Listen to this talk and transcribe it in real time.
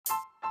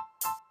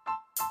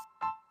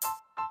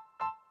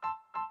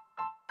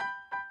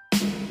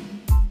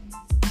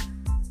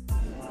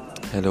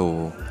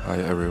Hello, hi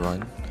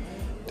everyone.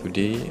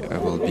 Today I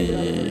will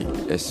be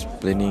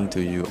explaining to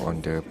you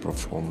on the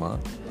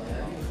proforma.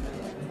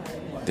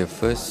 The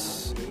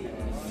first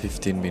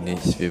 15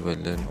 minutes we will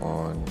learn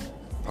on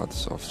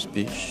parts of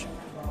speech,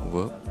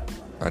 verb,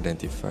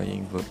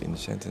 identifying verb in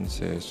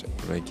sentences,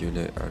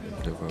 regular,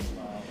 irregular verb,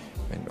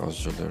 and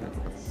auxiliary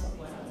verb.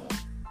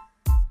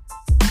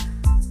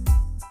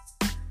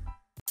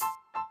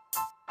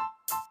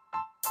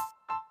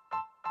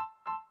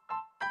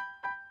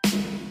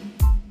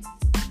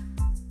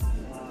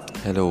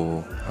 Hello,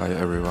 hi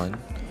everyone.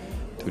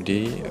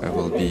 Today I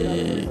will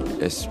be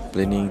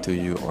explaining to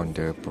you on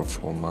the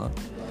proforma.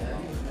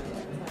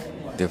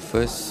 The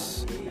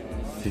first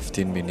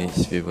 15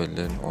 minutes we will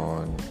learn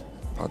on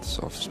parts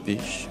of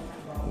speech,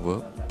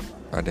 verb,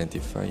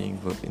 identifying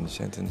verb in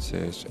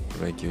sentences,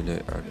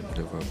 regular,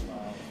 irregular verb,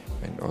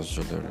 and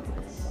auxiliary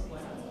verb.